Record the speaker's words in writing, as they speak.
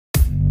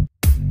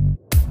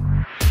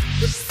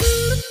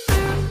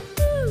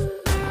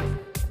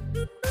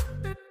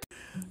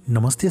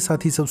नमस्ते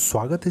साथी सब,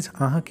 स्वागत है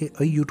अहाँ के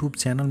यूट्यूब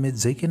चैनल में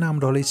जैके नाम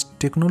रहा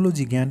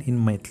टेक्नोलॉजी ज्ञान इन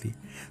मैथिली।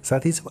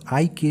 साथी सब,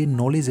 आई के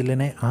नॉलेज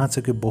लेना अहाँ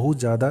सबके बहुत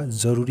ज़्यादा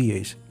जरूरी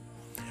है।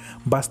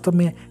 वास्तव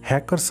में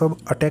हैकर सब,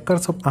 अटैकर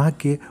सब अहाँ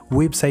के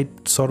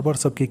वेबसाइट सर्वर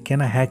सबके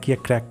केना हैक या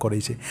क्रैक करे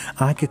छे।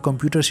 अहाँ के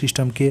कंप्यूटर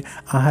सिस्टम के,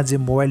 अहाँ जे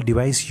मोबाइल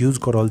डिवाइस यूज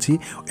कर रहल छी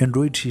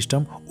एंड्रॉइड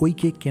सिस्टम, ओई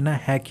के केना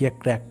हैक या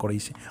क्रैक करे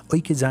छे, ओई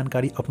के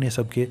जानकारी अपने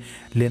सबके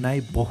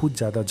लेनाई बहुत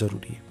ज़्यादा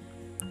जरूरी है।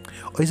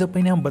 ऐसे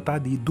पहले हम बता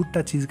दी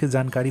दूटा चीज़ के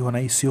जानकारी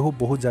होना सेहो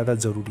बहुत ज़्यादा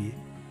जरूरी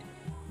है।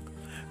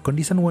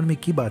 कंडीशन 1 में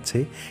की बात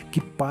है कि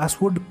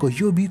पासवर्ड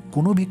कहियो भी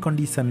कोनो भी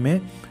कंडीशन में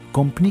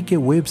कंपनी के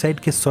वेबसाइट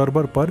के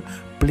सर्वर पर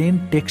प्लेन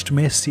टेक्स्ट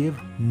में सेव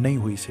नहीं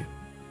हुई से।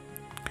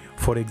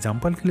 फॉर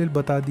एग्जांपल के लिए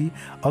बता दी,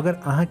 अगर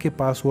अहाँ के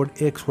पासवर्ड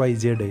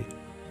XYZ है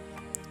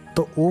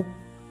तो वो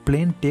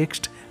प्लेन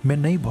टेक्स्ट में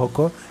नहीं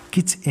भक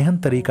किछ एहन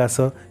तरीका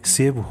से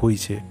सेव हुई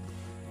है।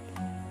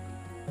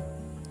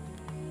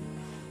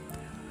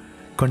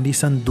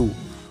 कंडीशन 2,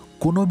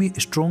 कोनो भी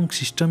स्ट्रॉन्ग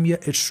सिस्टम या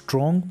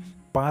स्ट्रॉन्ग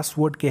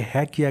पासवर्ड के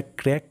हैक या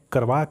क्रैक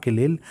करवा के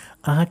लेल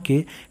अहाँ के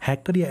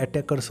हैकर या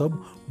अटैकर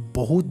सब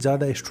बहुत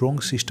ज़्यादा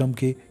स्ट्रॉन्ग सिस्टम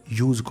के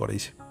यूज करे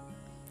छे।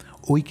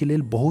 ओई के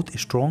लेल बहुत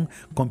स्ट्रॉन्ग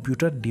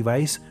कंप्यूटर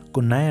डिवाइस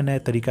को नया नया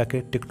तरीका के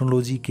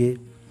टेक्नोलॉजी के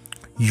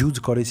यूज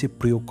करे छे,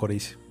 प्रयोग करे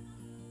छे।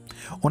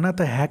 ओना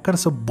तो हैकर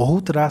सब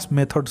बहुत रास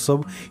मेथड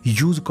सब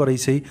यूज करे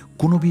छे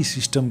कोनो भी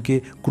सिस्टम के,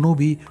 कोनो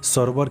भी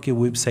सर्वर के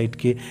वेबसाइट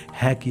के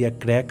हैक या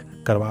क्रैक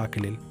करवा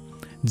के लेल।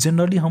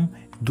 जनरली हम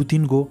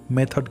 2-3 गो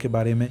मेथड के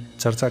बारे में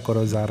चर्चा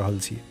कर जा रहल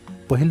छी।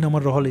 पहिल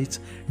नंबर रहल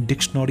अछि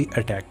डिक्शनरी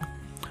अटैक।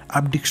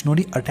 अब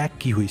डिक्शनरी अटैक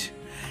की होइ छै,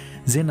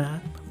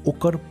 जेना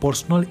ओकर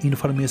पर्सनल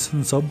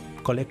इन्फॉर्मेशन सब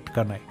कलेक्ट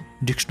करनाइ।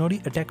 डिक्शनरी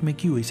अटैक में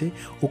की होइ छै,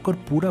 ओकर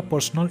पूरा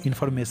पर्सनल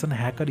इन्फॉर्मेशन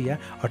हैकर या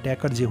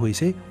अटैकर जे होइ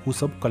छै उ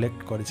सब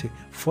कलेक्ट करे छै।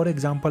 फॉर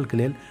एग्जांपल के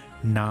लेल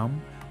नाम,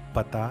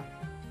 पता,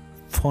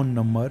 फोन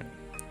नंबर,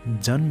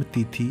 जन्म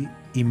तिथि,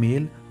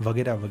 ईमेल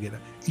वगैरह वगैरह,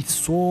 ई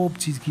सब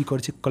चीज़ की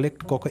करे छै,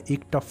 कलेक्ट कऽ के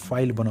एकटा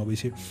फाइल बनाबै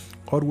छै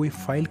और वही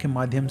फाइल के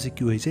माध्यम से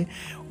की होइ छै,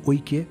 ओई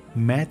के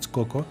मैच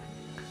कऽ के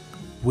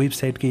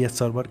वेबसाइट के या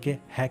सर्वर के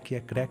हैक या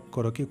क्रैक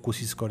करे के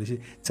कोशिश करे छे।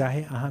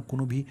 चाहे अहाँ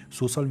कोनो भी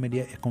सोशल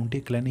मीडिया अकाउंटे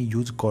के लिए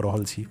यूज कर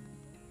रहल छी।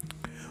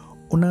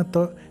 ओना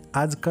तो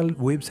आजकल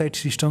वेबसाइट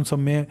सिस्टम सब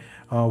में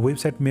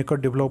वेबसाइट मेकर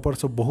डेवलपर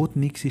सब बहुत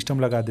निक सिस्टम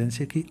लगा देने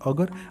से कि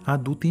अगर अहाँ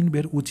 2-3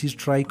 बेर वो चीज़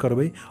ट्राई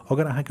करबे,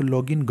 अगर अहाँ के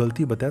लॉगिन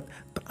गलती बतात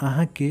तो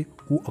अहाँ के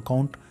वो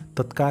अकाउंट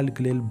तत्काल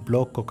के लिए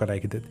ब्लॉक कर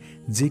राखि देत,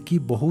 जे कि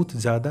बहुत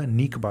ज़्यादा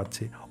निक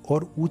बात है।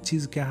 और वो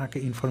चीज़ के अहाँ के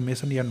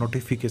इन्फॉर्मेशन या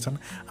नोटिफिकेशन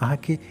अहाँ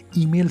के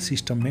ईमेल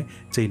सिस्टम में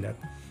चल आत,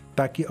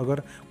 ताकि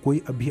अगर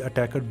कोई अभी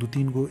अटैकर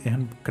 2-3 गो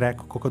एहन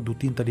क्रैक कऽ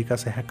 2-3 तरीका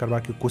से हैक करवा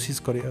के कोशिश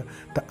करे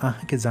तो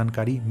अहाँ के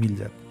जानकारी मिल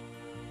जात।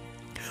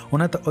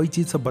 ओना तो एहि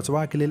चीज़ से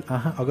बचवा के लेल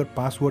अहाँ अगर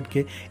पासवर्ड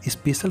के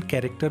स्पेशल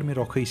कैरेक्टर में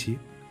रखै छी,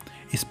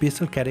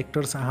 स्पेशल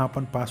कैरेक्टर से अहाँ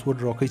अपन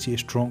पासवर्ड रखै छी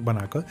स्ट्रॉन्ग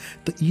बना कर,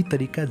 तो ई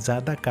तरीका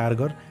ज़्यादा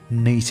कारगर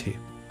नहीं है।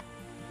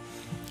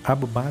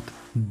 अब बात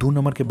 2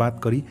 नंबर के बात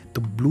करी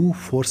तो ब्लू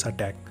फोर्स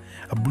अटैक।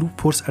 अब ब्लू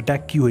फोर्स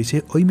अटैक की होइ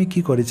छै, ओई में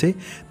की करे छै,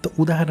 तो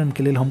उदाहरण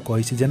के लेल हम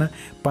कहै छी जेना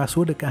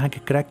पासवर्ड के अहाँ के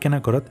क्रैक केना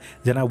करत,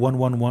 जेना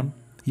 111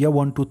 या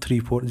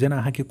 1234, जेना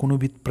अहाँ के कोनो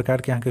भी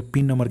प्रकार के अहाँ के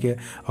पिन नंबर के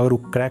अगर वो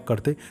क्रैक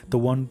करते तो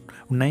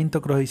 19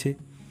 तक रहे छे,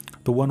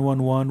 तो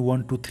 111,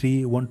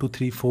 123,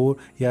 1234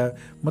 या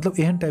मतलब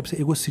एहन टाइप से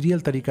एगो सीरियल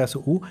तरीका से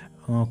वो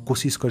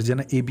कोशिश कर,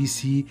 जेना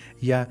ABC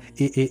या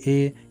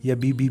AAA या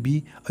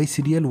BBB, ए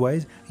सीरियल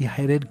वाइज या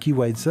हायरार्की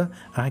वाइज से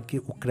अहाँ के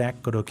वो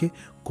क्रैक करे के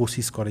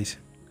कोशिश करे छे।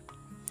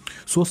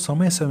 सो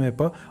समय समय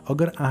पर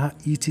अगर अहाँ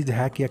ई चीज़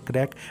हैक या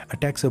क्रैक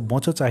अटैक से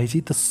बचऽ चाहे छी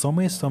तो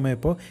समय समय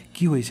पर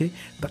की होइ छै,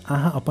 तो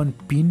अहाँ अपन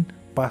पिन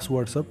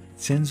पासवर्ड सब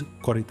चेंज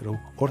करते रहू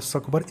और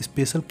सकबर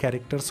स्पेशल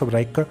कैरेक्टर सब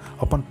राख कर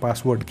अपन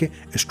पासवर्ड के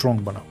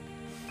स्ट्रॉन्ग बनाओ।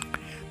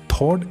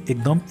 थर्ड,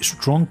 एकदम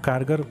स्ट्रॉन्ग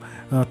कारगर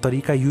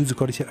तरीका यूज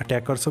करे छे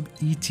अटैकर सब।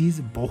 ई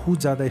चीज़ बहुत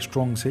ज़्यादा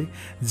स्ट्रॉन्ग से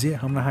जे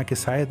हमरा अहाँ के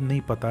शायद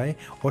नहीं पता है,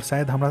 और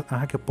शायद हमरा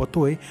अहाँ के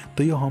पतो है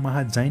तो यो हम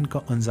अहाँ जान के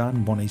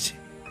अनजान बनै छै,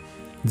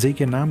 जे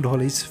के नाम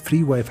रहल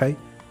फ्री वाईफाई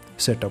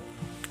सेटअप।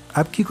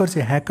 अब की करे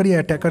छे हैकर या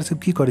अटैकर सब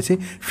की करे छे,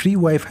 फ्री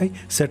वाईफाई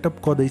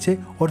सेटअप कर दै छे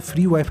और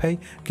फ्री वाईफाई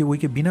के ओई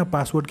के बिना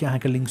पासवर्ड के अहाँ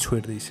के लिंक छोड़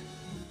दै छे।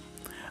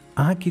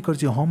 अहाँ की करे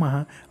छे, हम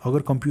अहाँ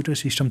अगर कंप्यूटर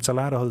सिस्टम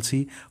चला रहल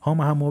छी, हम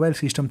अहाँ मोबाइल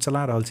सिस्टम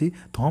चला रहल छी,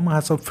 तो हम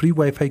अहाँ सब फ्री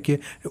वाईफाई के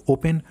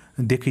ओपन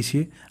देखे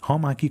छिए,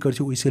 हम अहाँ की करे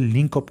छे ओइसे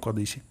लिंक अप कर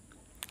दै छे।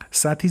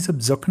 साथ ही सब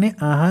जखने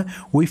अहाँ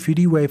वही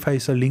फ्री वाईफाई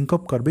से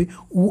लिंकअप करबे,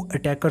 वो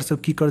अटैकर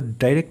सब की कर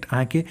डायरेक्ट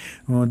अहाँ के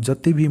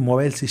जते भी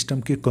मोबाइल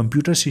सिस्टम के,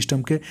 कंप्यूटर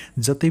सिस्टम के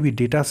जते भी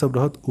डेटा सब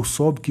रहत वो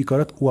सब की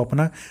करत, वो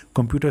अपना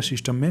कंप्यूटर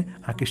सिस्टम में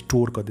आके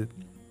स्टोर कर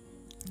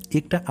देत।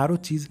 एकटा आरो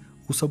चीज़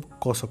वो सब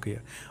कऽ सके,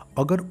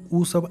 अगर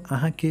वो सब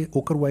अहाँ के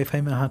ओकर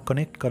वाईफाई में अहाँ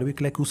कनेक्ट करबे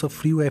के लायक वो सब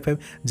फ्री वाईफाई,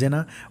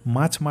 जेना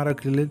माछ मारऽ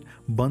के लेल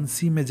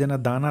बंसी में जेना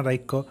दाना राखि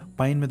कऽ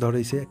पानि में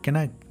धरै छै,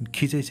 केना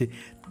खींचै छै,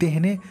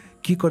 तेहने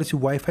की करे छे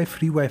wifi,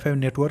 free wifi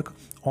network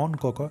on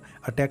कऽ कऽ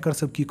अटैकर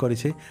सब की करे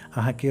छे,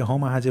 अहाँ के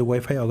हम अहाँ जे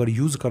वाईफाई अगर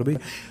यूज करबे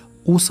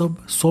उ सब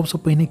सबसे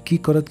पहिने की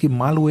करत कि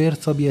मालवेयर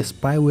सब या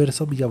स्पाईवेयर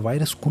सब या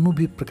वायरस कोनो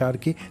भी प्रकार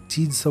के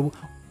चीज सब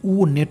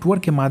उ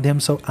नेटवर्क के माध्यम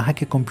से अहाँ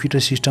के कंप्यूटर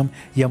सिस्टम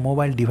या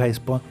मोबाइल डिवाइस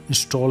पर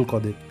इंस्टॉल कर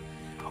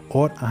देत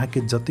और अहाँ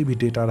के जति भी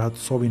डेटा रहत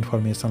सब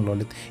इन्फॉर्मेशन ल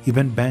लेत,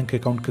 इवन बैंक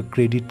अकाउंट के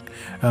क्रेडिट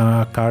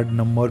कार्ड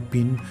नंबर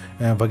पिन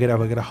वगैरह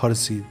वगैरह हर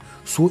चीज।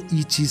 सो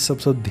ई चीज़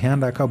सबसे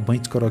ध्यान रखा,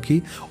 बच कर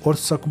रखी और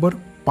सकबर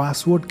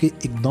पासवर्ड के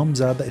एकदम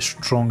ज़्यादा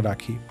स्ट्रॉन्ग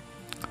राखी,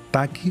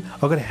 ताकि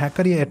अगर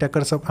हैकर या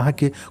अटैकर सब अहाँ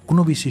के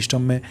कोनो भी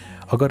सिस्टम में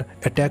अगर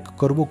अटैक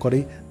करबो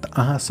करे तो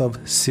अहाँ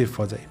सब सेफ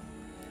हो जाए।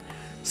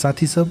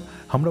 साथी सब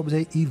हमरा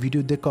बुझाइ ई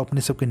वीडियो देख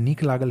अपने सबके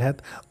नीक लागल हैत।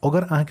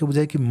 अगर अहाँ के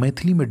बुझाइ कि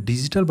मैथिली में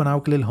डिजिटल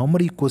बनावे के लेल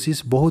हमर ई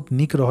कोशिश बहुत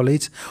नीक रहल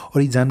अछि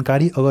और ई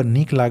जानकारी अगर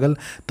नीक लागल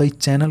तो ई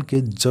चैनल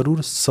के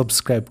जरूर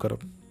सब्सक्राइब करब।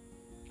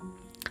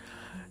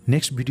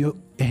 नेक्स्ट वीडियो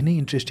एहने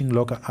इंटरेस्टिंग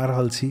लऽ कऽ आ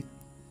रहल छी,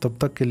 तब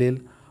तक के लेल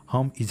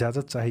हम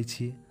इजाजत चाहै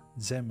छी।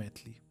 जय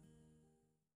मैथिली।